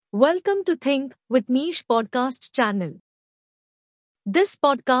Welcome to Think with Niche podcast channel. This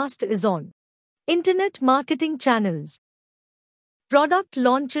podcast is on internet marketing channels, product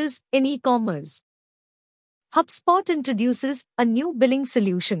launches in e-commerce. HubSpot introduces a new billing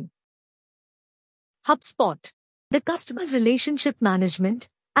solution. HubSpot, the customer relationship management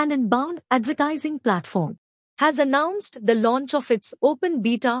and inbound advertising platform, has announced the launch of its open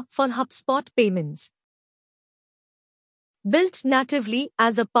beta for HubSpot Payments. Built natively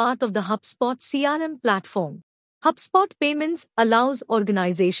as a part of the HubSpot CRM platform, HubSpot Payments allows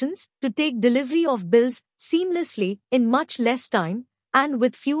organizations to take delivery of bills seamlessly in much less time and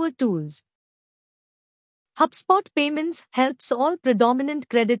with fewer tools. HubSpot Payments helps all predominant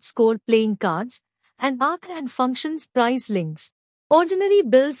credit score playing cards and ARC and functions price links, ordinary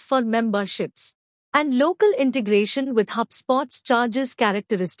bills for memberships, and local integration with HubSpot's charges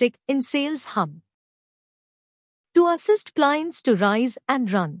characteristic in Sales Hub. To assist clients to rise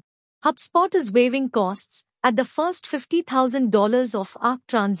and run, HubSpot is waiving costs at the first $50,000 of ARC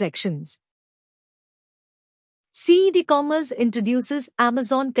transactions. CED Commerce introduces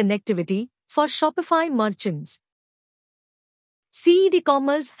Amazon connectivity for Shopify merchants. CED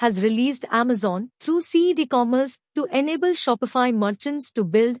Commerce has released Amazon through CED Commerce to enable Shopify merchants to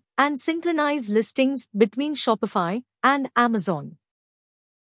build and synchronize listings between Shopify and Amazon.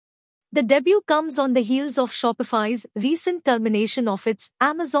 The debut comes on the heels of Shopify's recent termination of its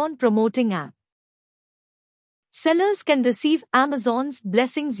Amazon Promoting app. Sellers can receive Amazon's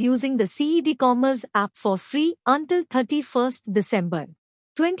blessings using the CED Commerce app for free until 31st December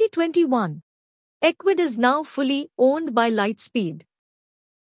 2021. Ecwid is now fully owned by Lightspeed.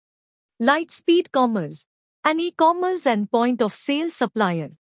 Lightspeed Commerce, an e-commerce and point-of-sale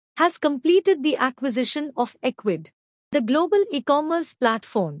supplier, has completed the acquisition of Ecwid, the global e-commerce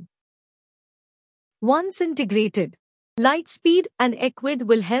platform. Once integrated, Lightspeed and Ecwid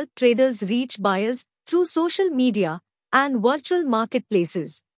will help traders reach buyers through social media and virtual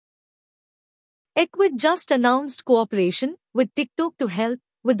marketplaces. Ecwid just announced cooperation with TikTok to help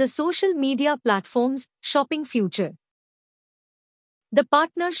with the social media platform's shopping future. The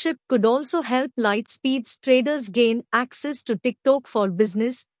partnership could also help Lightspeed's traders gain access to TikTok for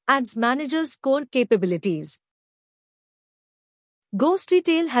Business Ads Manager's core capabilities. Ghost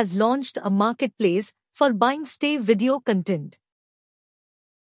Retail has launched a marketplace for buying stay video content.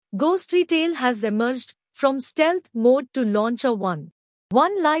 Ghost Retail has emerged from stealth mode to launch a one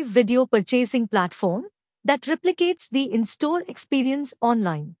live video purchasing platform that replicates the in-store experience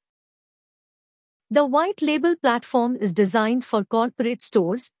online. The white label platform is designed for corporate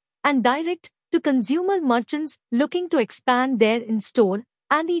stores and direct-to-consumer merchants looking to expand their in-store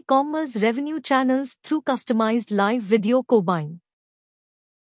and e-commerce revenue channels through customized live video co-buying.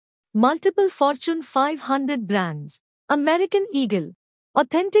 Multiple Fortune 500 brands, American Eagle,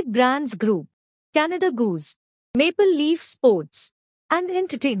 Authentic Brands Group, Canada Goose, Maple Leaf Sports, and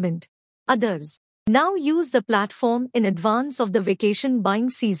Entertainment, others, now use the platform in advance of the vacation buying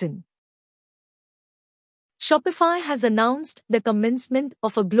season. Shopify has announced the commencement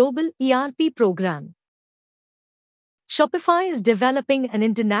of a global ERP program. Shopify is developing an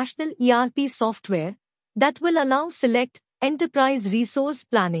international ERP software that will allow select enterprise resource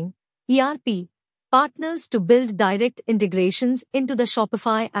planning (ERP) partners to build direct integrations into the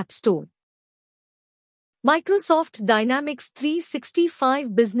Shopify App Store. Microsoft Dynamics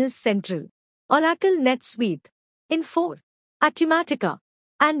 365 Business Central, Oracle NetSuite, Infor, Acumatica,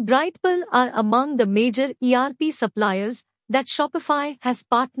 and Brightpearl are among the major ERP suppliers that Shopify has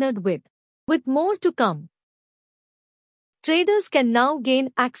partnered with more to come. Traders can now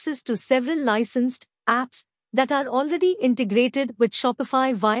gain access to several licensed apps that are already integrated with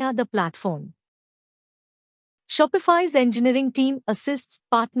Shopify via the platform. Shopify's engineering team assists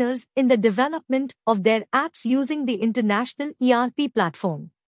partners in the development of their apps using the international ERP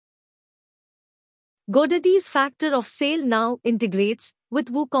platform. GoDaddy's Factor of Sale now integrates with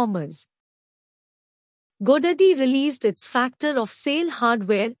WooCommerce. GoDaddy released its Factor of Sale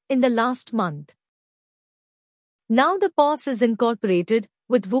hardware in the last month. Now the POS is incorporated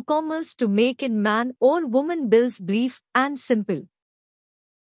with WooCommerce to make man or woman bills brief and simple.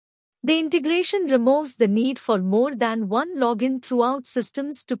 The integration removes the need for more than one login throughout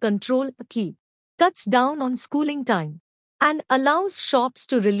systems to control a key, cuts down on schooling time, and allows shops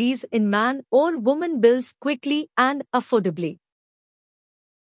to release man or woman bills quickly and affordably.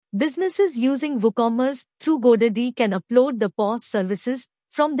 Businesses using WooCommerce through GoDaddy can upload the POS services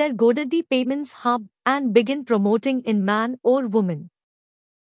from their GoDaddy Payments Hub and begin promoting man or woman.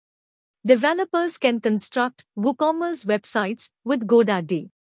 Developers can construct WooCommerce websites with GoDaddy,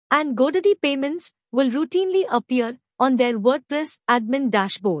 and GoDaddy Payments will routinely appear on their WordPress admin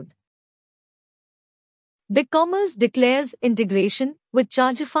dashboard. BigCommerce declares integration with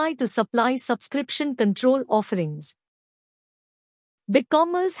Chargify to supply subscription control offerings.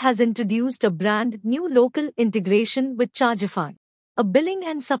 BigCommerce has introduced a brand new local integration with Chargify, a billing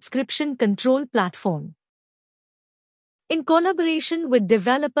and subscription control platform. In collaboration with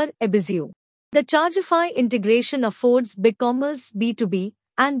developer Ebizio, the Chargify integration affords BigCommerce B2B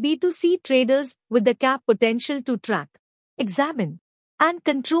and B2C traders with the cap potential to track, examine, and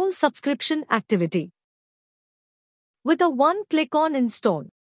control subscription activity. With a one-click on install,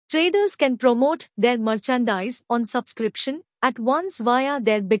 traders can promote their merchandise on subscription at once via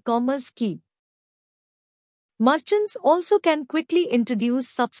their BigCommerce key. Merchants also can quickly introduce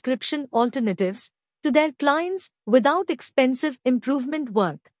subscription alternatives to their clients without expensive improvement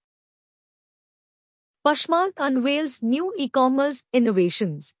work. Poshmark unveils new e-commerce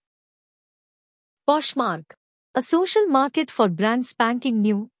innovations. Poshmark, a social market for brand spanking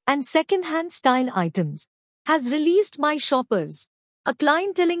new and second-hand style items, has released My Shoppers, a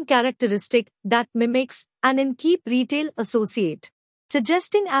clienteling characteristic that mimics an in-keep retail associate,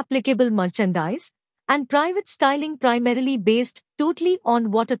 suggesting applicable merchandise and private styling primarily based totally on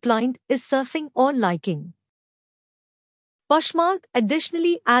what a client is surfing or liking. Poshmark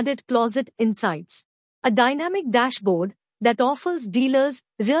additionally added Closet Insights, a dynamic dashboard that offers dealers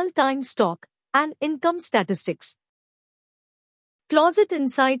real-time stock and income statistics. Closet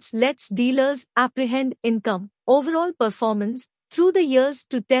Insights lets dealers apprehend income, overall performance, through the years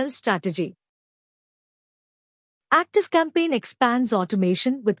to tell strategy. ActiveCampaign expands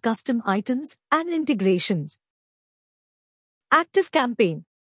automation with custom items and integrations. ActiveCampaign,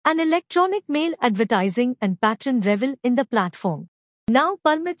 an electronic mail advertising and pattern reveal in the platform, now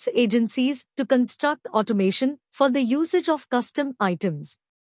permits agencies to construct automation for the usage of custom items.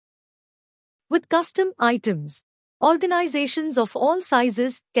 With custom items, organizations of all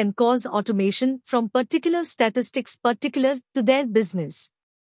sizes can cause automation from particular statistics particular to their business.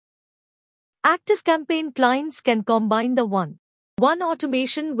 ActiveCampaign clients can combine the one-on-one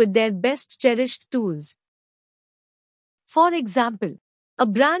automation with their best cherished tools. For example, a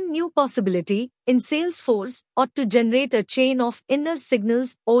brand new possibility in Salesforce ought to generate a chain of inner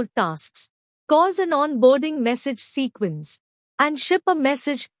signals or tasks, cause an onboarding message sequence, and ship a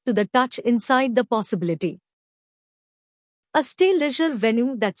message to the touch inside the possibility. A stay leisure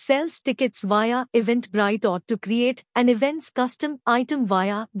venue that sells tickets via Eventbrite ought to create an event's custom item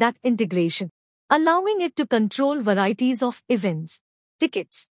via that integration, allowing it to control varieties of events,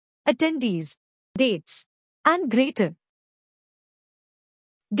 tickets, attendees, dates, and greater.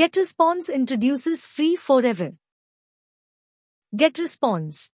 GetResponse introduces Free Forever.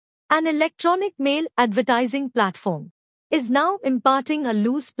 GetResponse, an electronic mail advertising platform, is now imparting a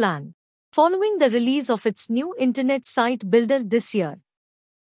loose plan, following the release of its new internet site builder this year.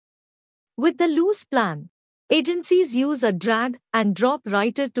 With the loose plan, agencies use a drag-and-drop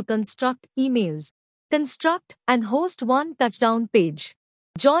writer to construct emails, construct and host one touchdown page,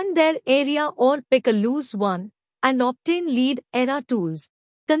 join their area or pick a loose one, and obtain lead era tools,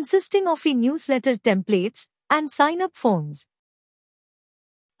 consisting of e-newsletter templates and sign-up forms.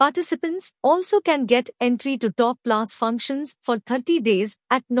 Participants also can get entry to top-class functions for 30 days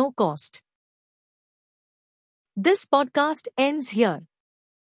at no cost. This podcast ends here.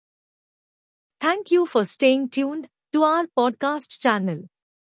 Thank you for staying tuned to our podcast channel.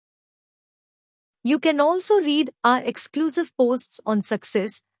 You can also read our exclusive posts on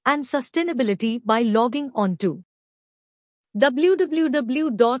success and sustainability by logging on to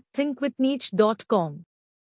www.thinkwithniche.com.